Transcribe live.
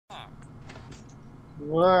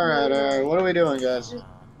Alright, what are we doing, guys?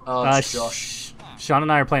 Oh, it's Josh. Sean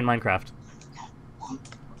and I are playing Minecraft.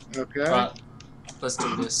 Okay. Right, let's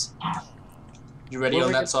do this. You ready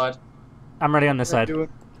on that side? I'm ready on this side.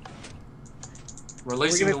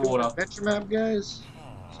 Releasing the water. Adventure map, guys?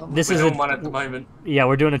 This We're is doing one at the moment. Yeah,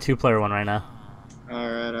 we're doing a 2-player one right now.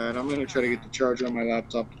 Alright. I'm gonna try to get the charger on my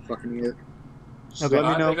laptop to fucking work. So Okay.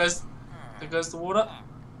 let me know. There goes the water.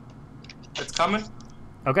 It's coming.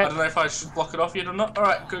 Okay. I don't know if I should block it off yet or not.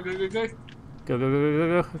 Alright, go. Go.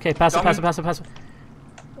 Okay, pass it. Get it.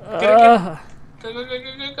 Go.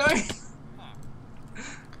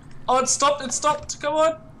 Oh, it stopped. Come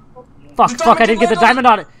on. Fuck, I didn't get the diamond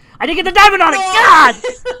on it. God!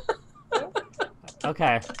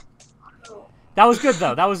 Okay. That was good,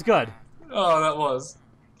 though. That was good. Oh, that was.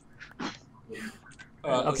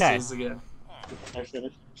 Alright, let's do this again.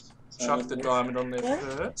 Chuck the diamond on there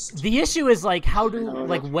first. The issue is, like,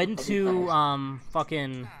 when to,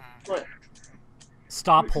 fucking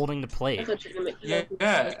stop holding the plate. Yeah.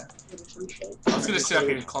 I was gonna say I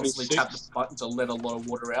can constantly tap the button to let a lot of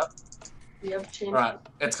water out. Right,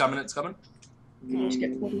 it's coming.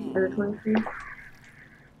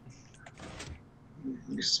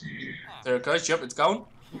 There it goes, yep, it's going.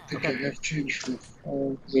 Okay, I've changed from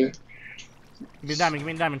Give me the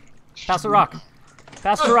diamond. Pass the rock.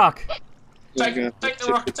 Take the rock.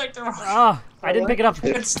 Oh, I didn't pick it up.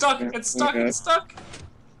 It's stuck.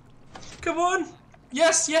 Come on.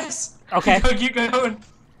 Yes. Okay. Keep going.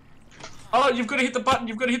 Oh, you've got to hit the button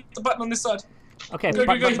on this side. Okay. Go,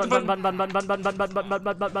 Button.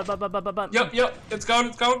 Yep, it's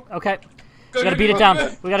going. Okay. Go, We gotta beat it down.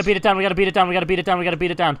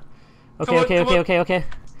 Okay.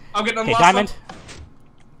 I'm getting on the Okay, last diamond. one.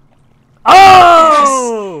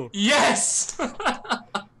 Oh! Yes!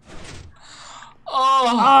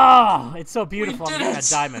 Oh, it's so beautiful. We I'm did getting it. that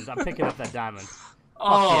diamond. I'm picking up that diamond.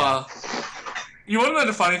 Oh. You want to know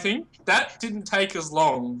the funny thing? That didn't take as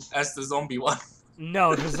long as the zombie one.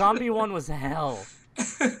 No, the zombie one was hell.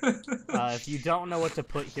 If you don't know what to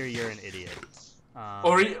put here, you're an idiot.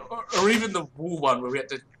 Or even the wool one where we had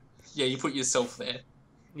to... Yeah, you put yourself there.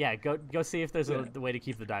 Yeah, go see if there's a way to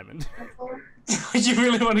keep the diamond. You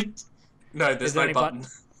really want to... No, there's no any button.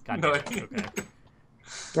 God No. damn it. Okay.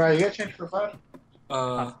 Right, you got change for 5?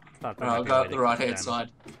 I'll go up the right hand side.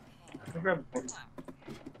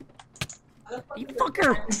 You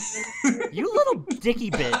fucker! You little dicky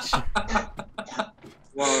bitch.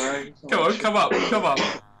 Well, right. Come up.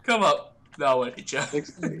 No, I won't hit you. Take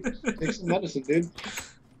some medicine, dude.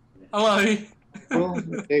 Hello. Cool.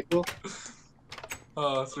 Okay, cool.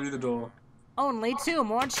 Through the door. Only 2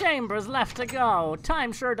 more chambers left to go.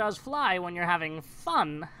 Time sure does fly when you're having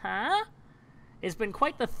fun, huh? It's been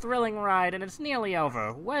quite the thrilling ride, and it's nearly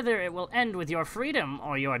over. Whether it will end with your freedom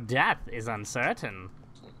or your death is uncertain.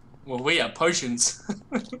 Well, we have potions.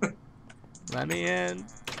 Let me in.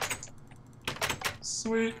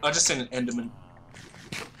 Sweet. I just seen an Enderman.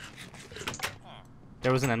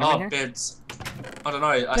 There was an enderman here? Beds. I don't know.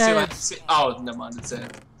 I see like... Oh, never mind. It's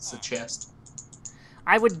a chest.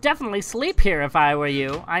 I would definitely sleep here if I were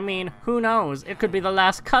you. I mean, who knows? It could be the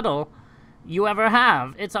last cuddle you ever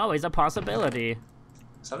have. It's always a possibility. Is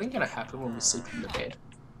something gonna happen when we sleep in the bed?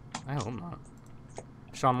 I hope not.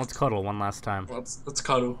 Sean, let's cuddle one last time. Let's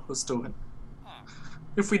cuddle. Let's do it.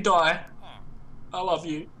 If we die, I love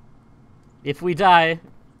you. If we die,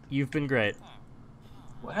 you've been great.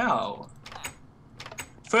 Wow.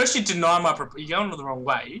 First you deny my you're going the wrong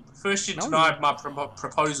way. First you denied my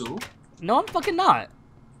proposal. No, I'm fucking not.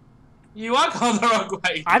 You are going the wrong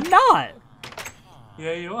way. I'm not.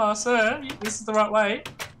 Yeah, you are, sir. This is the right way.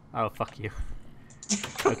 Oh, fuck you.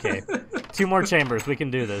 Okay. 2 more chambers. We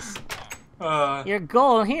can do this. Your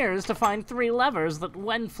goal here is to find 3 levers that,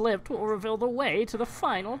 when flipped, will reveal the way to the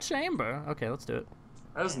final chamber. Okay, let's do it.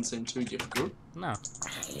 That doesn't seem too difficult. No.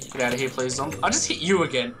 Get out of here, please, zombie. I just hit you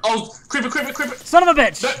again. Oh, creeper. Son of a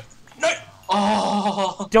bitch! No.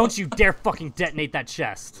 Oh. Don't you dare fucking detonate that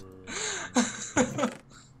chest.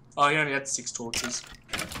 Oh, he only had 6 torches.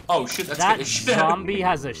 Oh shit, that's that good. Shit out of me. zombie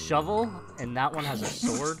has a shovel, and that one has a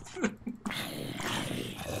sword.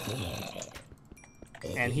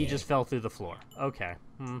 And he just fell through the floor. Okay.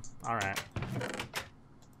 Alright.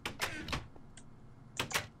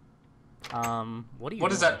 What do you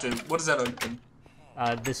What does that do? What does that open?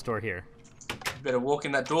 This door here. You better walk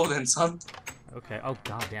in that door then, son. Okay. Oh,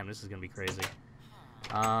 god damn, this is gonna be crazy.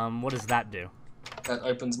 What does that do? That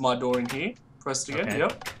opens my door in here. Press it again, Okay.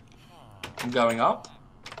 yep. I'm going up.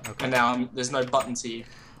 Okay. And now there's no buttons here.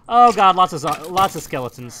 Oh god, lots of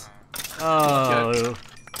skeletons. Oh.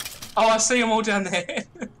 Oh, I see them all down there. Hey,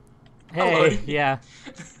 Hello. yeah.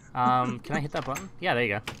 Can I hit that button? Yeah, there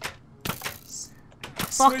you go. Sweet.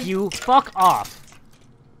 Fuck you. Fuck off.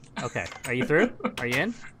 Okay, are you through? Are you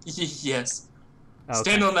in? Yes. Okay.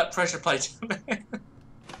 Stand on that pressure plate.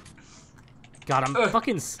 God, I'm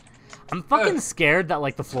fucking scared that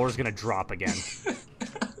like the floor is gonna drop again.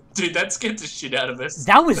 Dude, that scared the shit out of us.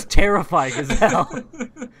 That was terrifying as hell.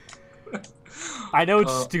 I know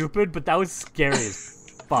it's stupid, but that was scary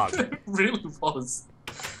as fuck. It really was.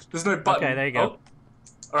 There's no button. Okay, there you go.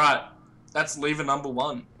 Oh. Alright, that's lever number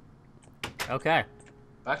 1. Okay.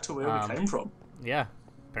 Back to where we came from. Yeah,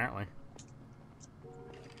 apparently.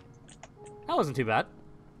 That wasn't too bad.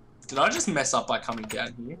 Did I just mess up by coming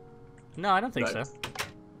down here? No, I don't think so.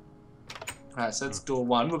 Alright, so that's door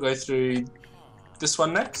 1. We'll go through this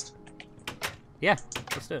one next. Yeah,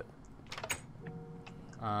 let's do it.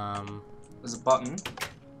 There's a button.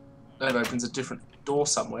 That opens a different door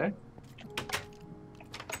somewhere.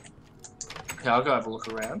 Yeah, I'll go have a look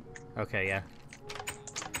around. Okay, yeah.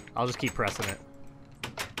 I'll just keep pressing it.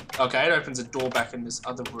 Okay, it opens a door back in this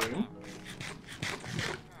other room.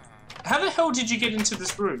 How the hell did you get into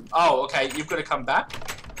this room? Oh, okay, you've got to come back.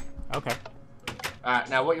 Okay. Alright,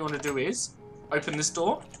 now what you want to do is open this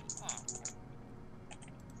door.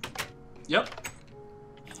 Yep.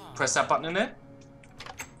 Press that button in there.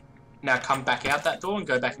 Now come back out that door and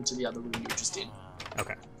go back into the other room you were just in.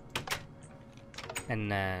 Okay. And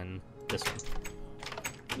then this one.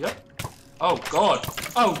 Yep. Oh god.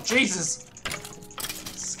 Oh Jesus.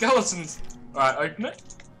 Skeletons. Alright, open it.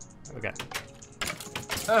 Okay.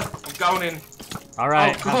 I'm going in.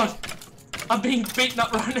 Alright. Oh god. I'm being beaten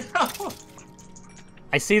up right now.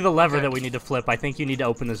 I see the lever that we need to flip. I think you need to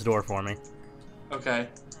open this door for me. Okay.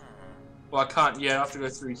 Well, I can't yet. I have to go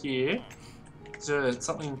through here. Is there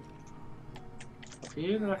something up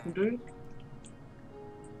here that I can do?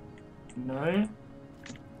 No.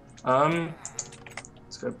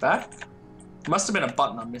 Let's go back. Must have been a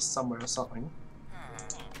button I missed somewhere or something.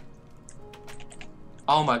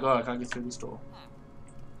 Oh my god, I can't get through this door.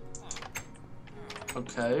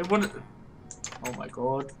 Okay, what? Oh my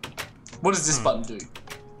god. What does this button do?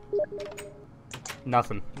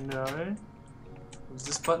 Nothing. No. What does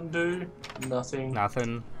this button do? Nothing.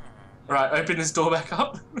 Nothing. Right, open this door back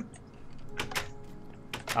up.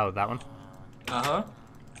 Oh, that one? Uh-huh.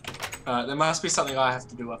 Alright, there must be something I have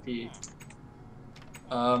to do up here.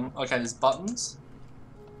 Okay, there's buttons.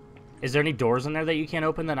 Is there any doors in there that you can't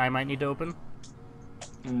open that I might need to open?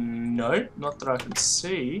 No, not that I can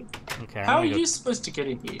see. Okay. How are you supposed to get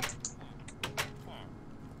in here?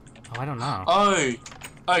 Oh, I don't know. Oh,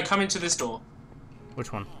 come into this door.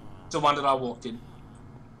 Which one? The one that I walked in.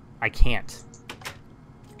 I can't.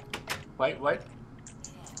 Wait.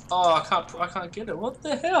 Oh, I can't get it. What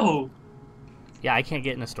the hell? Yeah, I can't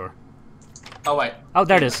get in this door. Oh wait. Oh,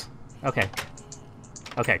 there it is. Okay.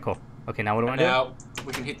 Okay, cool. Okay, now what do I do? Now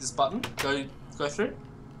we can hit this button. Go through.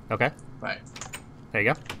 Okay. Right. There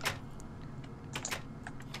you go.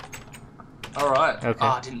 All right. Okay. Oh,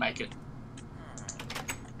 I didn't make it.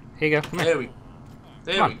 Here you go. Come here.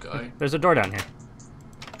 There we go. There's a door down here.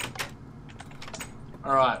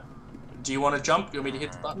 All right. Do you want to jump? You want me to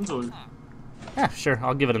hit the buttons or? Yeah, sure.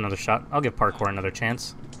 I'll give it another shot. I'll give parkour another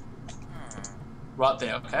chance. Right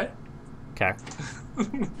there. Okay. Okay.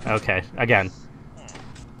 Okay. Again.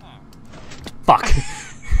 Fuck.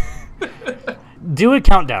 Do a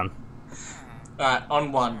countdown. All right.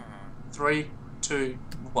 On 1, 3, 2,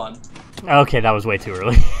 1. Okay, that was way too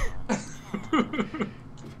early.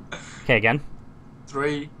 Okay, again.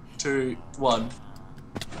 3, 2, 1.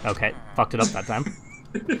 Okay, fucked it up that time.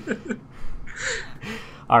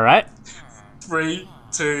 All right. 3,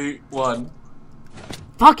 2, 1.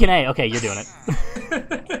 Fucking A. Okay, you're doing it.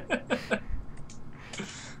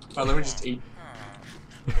 Alright, let me just eat.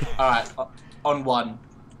 Alright, on 1.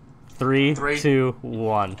 3, 2,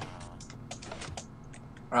 1.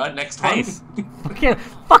 Alright, next one. Nice. Okay,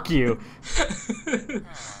 fuck you.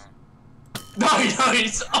 No,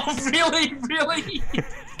 it's, oh, really? Really?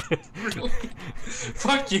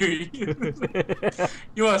 Fuck you.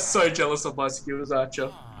 You are so jealous of my skills, aren't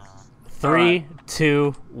you? 3,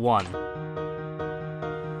 2, 1.